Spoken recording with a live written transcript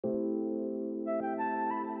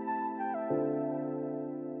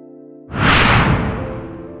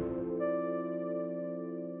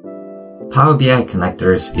Power BI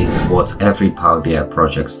connectors is what every Power BI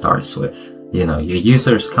project starts with. You know, your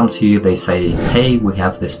users come to you, they say, hey, we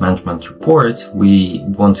have this management report, we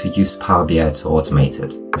want to use Power BI to automate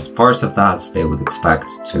it. As part of that, they would expect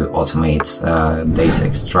to automate data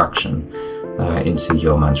extraction into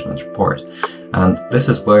your management report. And this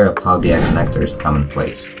is where Power BI connectors come in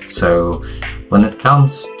place. So when it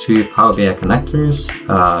comes to Power BI connectors,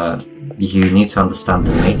 you need to understand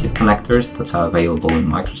the native connectors that are available in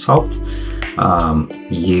Microsoft.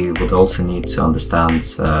 You would also need to understand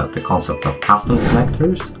the concept of custom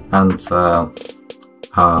connectors and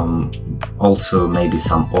also maybe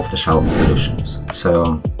some off-the-shelf solutions.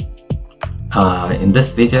 So in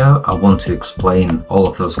this video, I want to explain all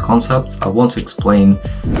of those concepts. I want to explain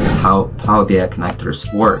how Power BI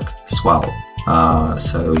connectors work as well,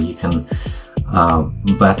 so you can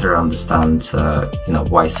better understand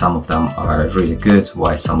why some of them are really good,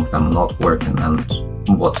 why some of them are not working, and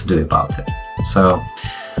what to do about it. So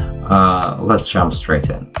let's jump straight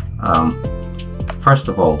in. First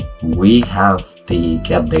of all, we have the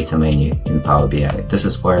Get Data menu in Power BI. This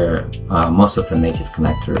is where most of the native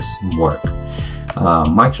connectors work.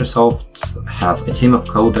 Microsoft have a team of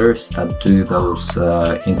coders that do those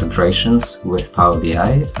integrations with Power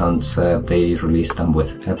BI, and they release them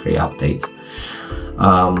with every update.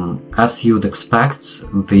 As you would expect,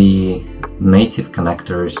 the native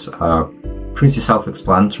connectors are pretty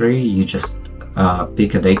self-explanatory. You just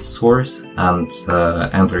pick a data source and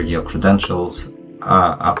enter your credentials.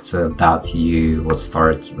 After that, you will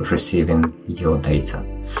start receiving your data.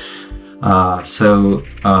 So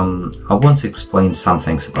I want to explain some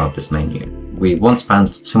things about this menu. We won't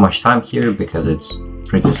spend too much time here because it's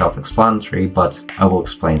pretty self-explanatory, but I will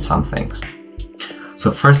explain some things.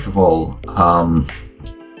 So first of all,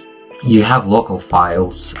 you have local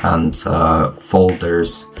files and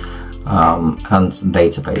folders and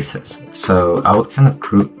databases. So I would kind of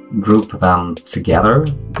group them together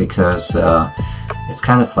because it's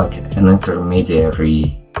kind of like an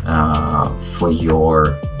intermediary for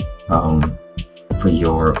your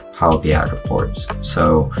Power BI reports.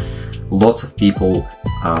 So lots of people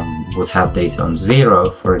would have data on Zero,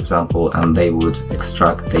 for example, and they would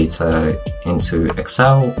extract data into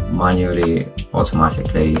Excel manually,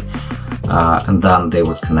 automatically, and then they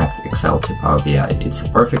would connect Excel to Power BI. It's a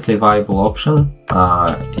perfectly viable option.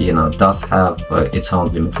 It does have its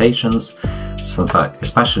own limitations, sometimes,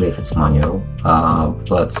 especially if it's manual,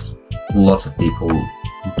 but lots of people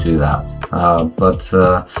do that.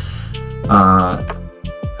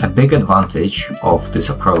 A big advantage of this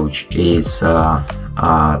approach is the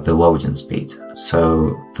loading speed.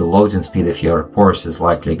 So the loading speed of your reports is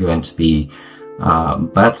likely going to be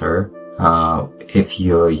better if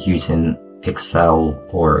you're using Excel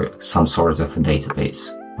or some sort of a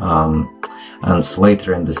database. And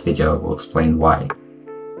later in this video, I will explain why.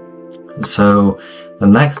 So the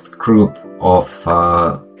next group of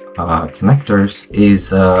connectors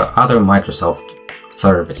is other Microsoft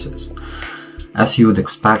services. As you would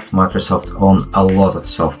expect, Microsoft own a lot of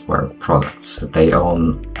software products. They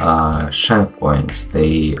own SharePoint,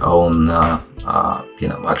 they own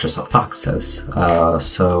Microsoft Access.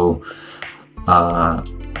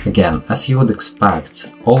 Again, as you would expect,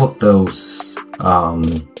 all of those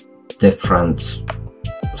different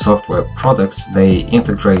software products, they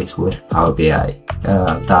integrate with Power BI.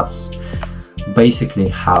 That's basically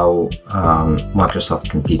how Microsoft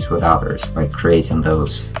competes with others, by creating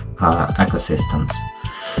those ecosystems.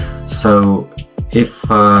 So if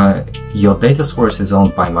your data source is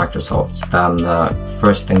owned by Microsoft, then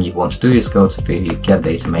first thing you want to do is go to the Get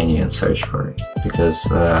Data menu and search for it, because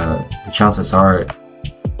the chances are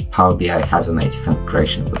Power BI has a native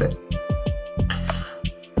integration with it.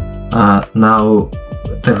 Now,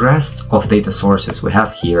 the rest of data sources we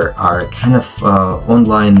have here are kind of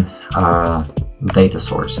online data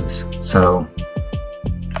sources. So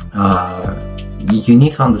you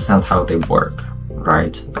need to understand how they work,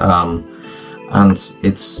 right? And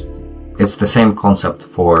it's the same concept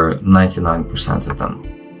for 99% of them.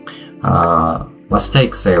 Let's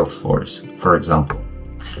take Salesforce, for example.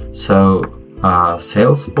 So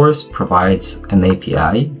Salesforce provides an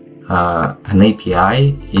API. An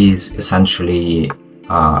API is essentially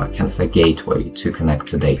kind of a gateway to connect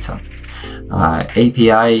to data.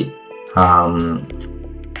 API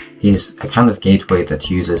is a kind of gateway that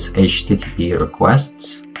uses HTTP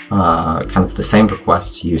requests, kind of the same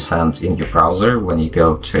requests you send in your browser when you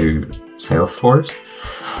go to Salesforce.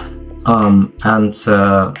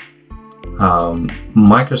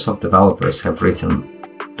 Microsoft developers have written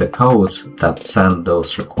the code that send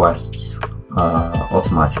those requests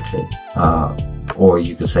automatically, or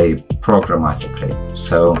you could say programmatically.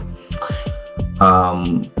 So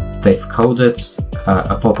they've coded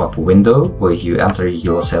a pop-up window where you enter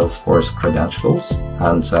your Salesforce credentials,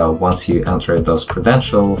 and once you enter those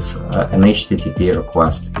credentials, an HTTP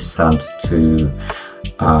request is sent to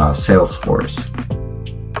Salesforce,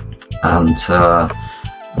 and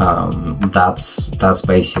that's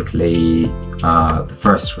basically the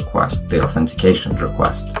first request, the authentication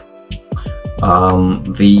request.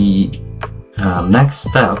 The next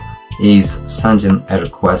step is sending a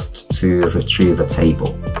request to retrieve a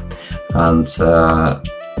table. And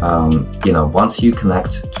once you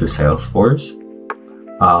connect to Salesforce,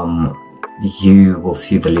 you will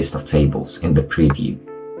see the list of tables in the preview.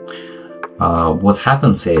 What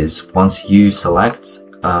happens is, once you select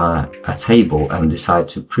a table and decide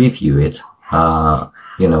to preview it,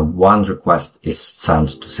 one request is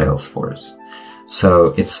sent to Salesforce.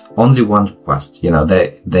 So it's only one request.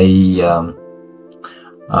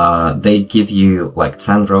 They give you like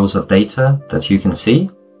 10 rows of data that you can see,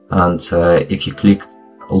 and if you click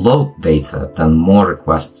load data, then more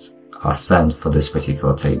requests are sent for this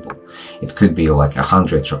particular table. It could be like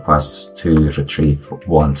 100 requests to retrieve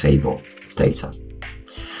one table of data.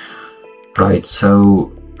 Right,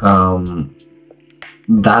 so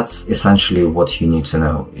that's essentially what you need to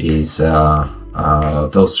know, is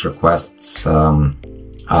those requests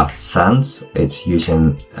are sent. It's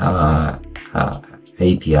using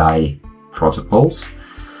API protocols,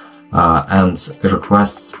 and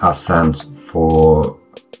requests are sent for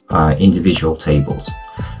individual tables.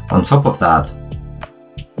 On top of that,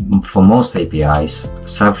 for most APIs,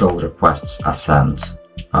 several requests are sent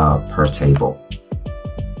per table.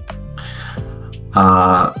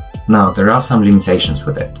 Now, there are some limitations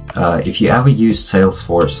with it. If you ever use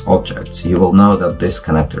Salesforce objects, you will know that this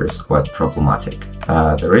connector is quite problematic.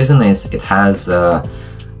 The reason is it has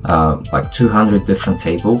like 200 different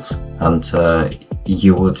tables, and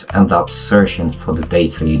you would end up searching for the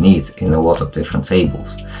data you need in a lot of different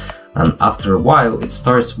tables. And after a while, it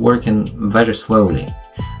starts working very slowly.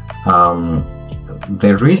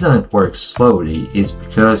 The reason it works slowly is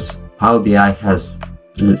because Power BI has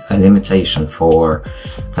a limitation for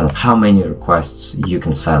kind of how many requests you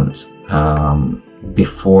can send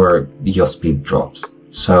before your speed drops.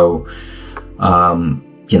 So,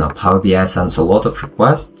 Power BI sends a lot of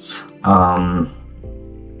requests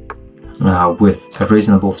with a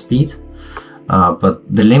reasonable speed, but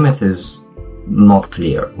the limit is not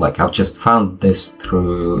clear. Like, I've just found this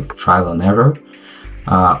through trial and error.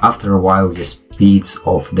 After a while, your speed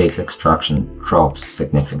of data extraction drops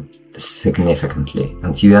significantly,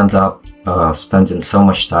 and you end up spending so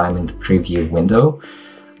much time in the preview window,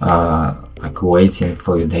 like waiting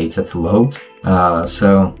for your data to load.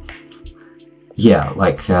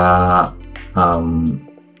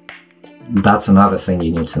 That's another thing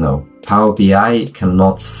you need to know. Power BI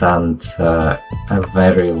cannot send a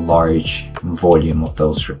very large volume of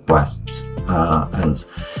those requests, and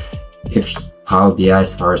if Power BI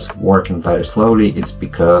starts working very slowly, it's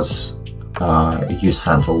because you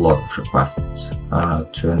sent a lot of requests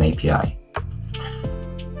to an API.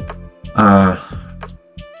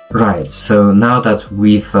 Right, so now that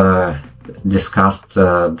we've discussed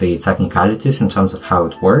the technicalities in terms of how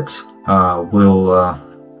it works,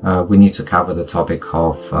 we need to cover the topic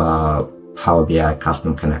of Power BI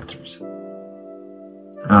custom connectors.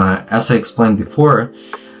 As I explained before,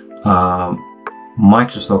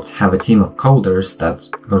 Microsoft have a team of coders that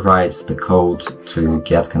writes the code to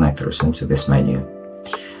get connectors into this menu.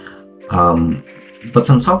 But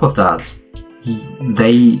on top of that,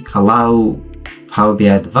 they allow Power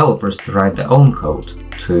BI developers to write their own code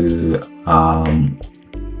to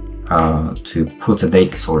put a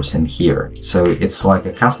data source in here. So it's like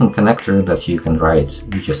a custom connector that you can write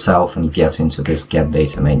yourself and get into this get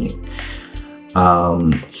data menu.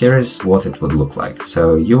 Here is what it would look like.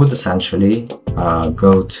 So you would essentially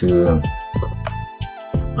go to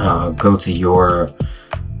your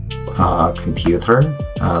computer,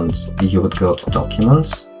 and you would go to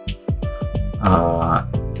Documents.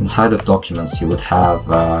 Inside of Documents, you would have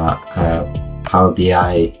a Power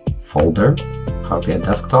BI folder, Power BI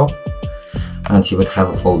Desktop, and you would have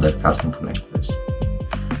a folder Custom Connectors.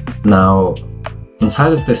 Now,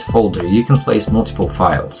 inside of this folder, you can place multiple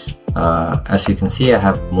files. As you can see, I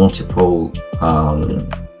have multiple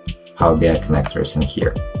Power BI connectors in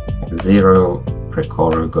here, like 0,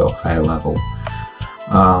 Precore, Go High Level.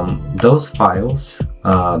 Those files,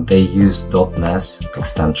 they use .mes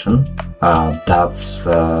extension. That's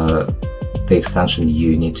the extension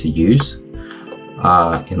you need to use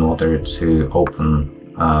in order to open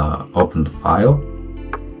the file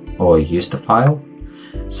or use the file.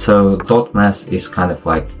 So .mes is kind of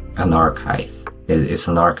like an archive. It's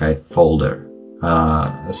an archive folder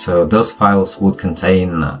So those files would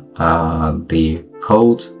contain the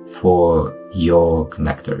code for your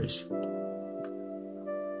connectors.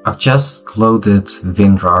 I've just loaded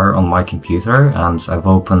WinRAR on my computer and I've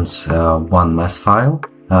opened one mess file,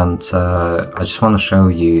 and I just want to show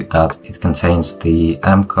you that it contains the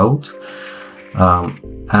M code.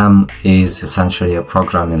 M is essentially a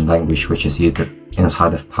programming language which is used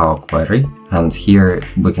inside of Power Query, and here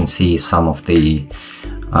we can see some of the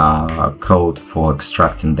code for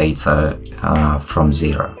extracting data from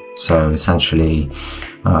zero. So essentially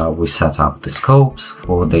we set up the scopes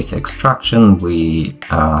for data extraction, we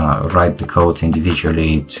write the code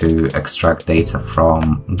individually to extract data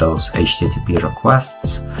from those HTTP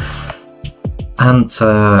requests, and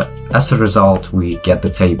as a result we get the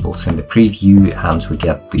tables in the preview, and we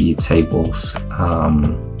get the tables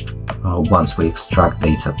once we extract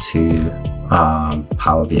data to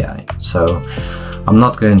Power BI. So I'm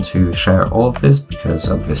not going to share all of this because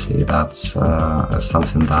obviously that's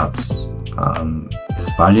something that is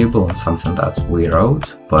valuable and something that we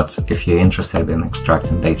wrote, but if you're interested in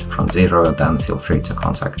extracting data from zero, then feel free to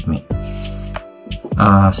contact me.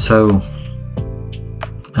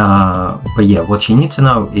 But yeah, what you need to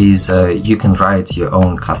know is you can write your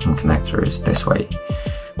own custom connectors this way.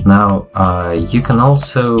 Now, you can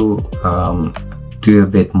also do a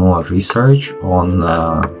bit more research on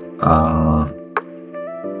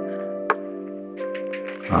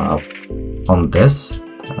this.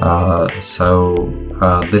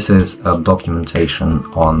 This is a documentation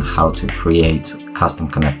on how to create custom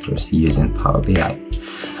connectors using Power BI.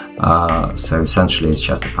 So essentially, it's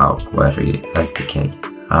just a Power Query SDK.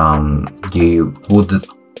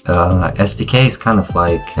 SDK is kind of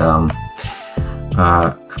like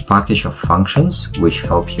a package of functions which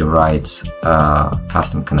help you write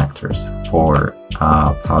custom connectors for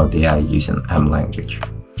Power BI using M language.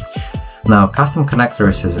 Now, custom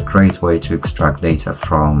connectors is a great way to extract data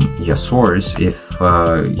from your source if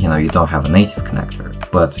you don't have a native connector,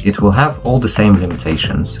 but it will have all the same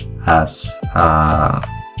limitations as the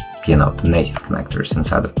native connectors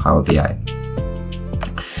inside of Power BI.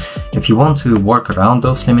 If you want to work around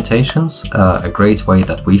those limitations, a great way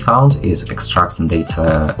that we found is extracting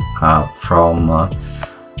data from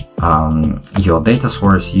your data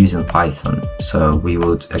source using Python. So we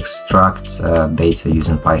would extract data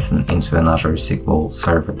using Python into an Azure SQL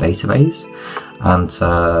Server database, and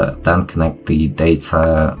then connect the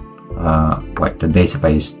data, like the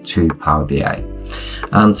database, to Power BI.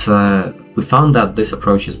 And we found that this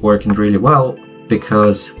approach is working really well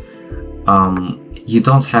because you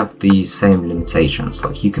don't have the same limitations.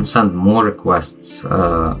 Like, you can send more requests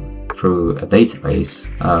through a database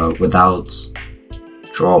without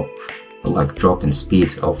drop in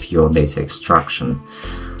speed of your data extraction.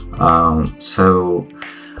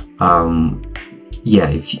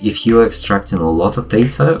 If you're extracting a lot of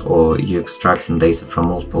data, or you're extracting data from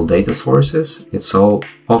multiple data sources, it's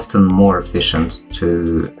often more efficient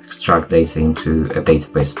to extract data into a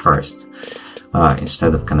database first,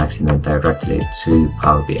 instead of connecting it directly to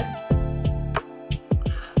Power BI.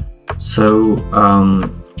 So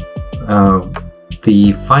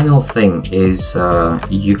the final thing is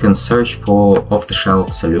you can search for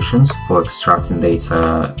off-the-shelf solutions for extracting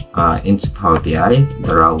data into Power BI.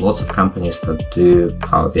 There are lots of companies that do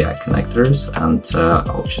Power BI connectors, and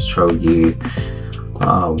I'll just show you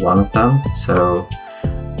one of them. So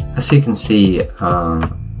as you can see,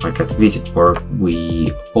 like at VideoCorp,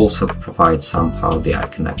 we also provide some Power BI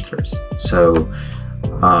connectors. So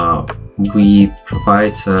we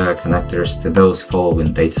provide connectors to those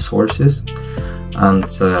following data sources,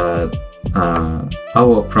 and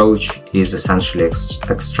our approach is essentially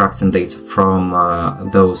extracting data from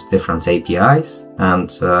those different APIs and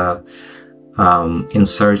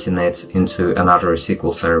inserting it into an Azure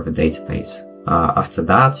SQL Server database. After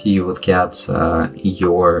that, you would get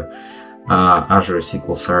your Azure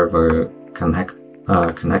SQL Server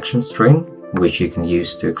connection string, which you can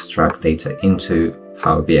use to extract data into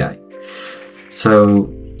Power BI. So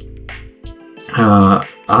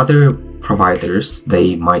other providers,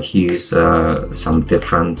 they might use some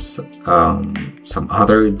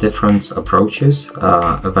other different approaches.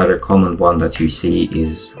 A very common one that you see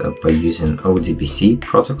is by using ODBC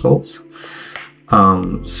protocols.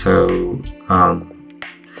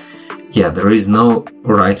 There is no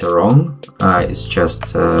right or wrong. It's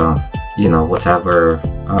just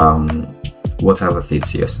whatever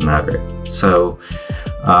fits your scenario. So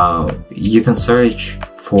you can search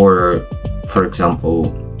for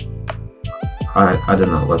example, I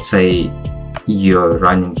don't know, let's say you're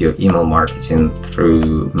running your email marketing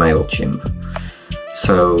through MailChimp.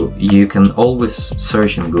 So you can always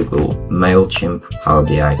search in Google MailChimp Power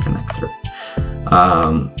BI connector.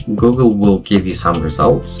 Google will give you some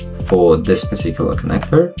results for this particular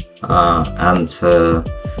connector,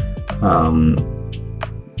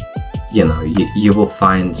 you will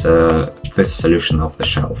find this solution off the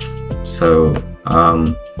shelf. So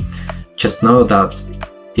just know that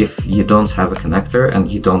if you don't have a connector and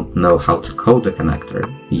you don't know how to code a connector,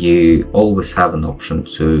 you always have an option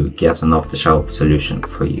to get an off-the-shelf solution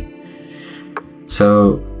for you.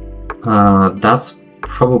 So that's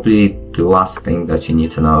probably the last thing that you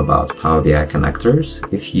need to know about Power BI connectors.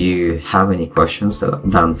 If you have any questions,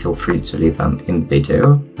 then feel free to leave them in the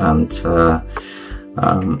video, and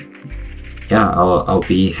I'll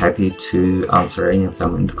be happy to answer any of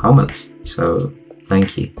them in the comments. So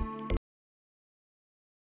thank you.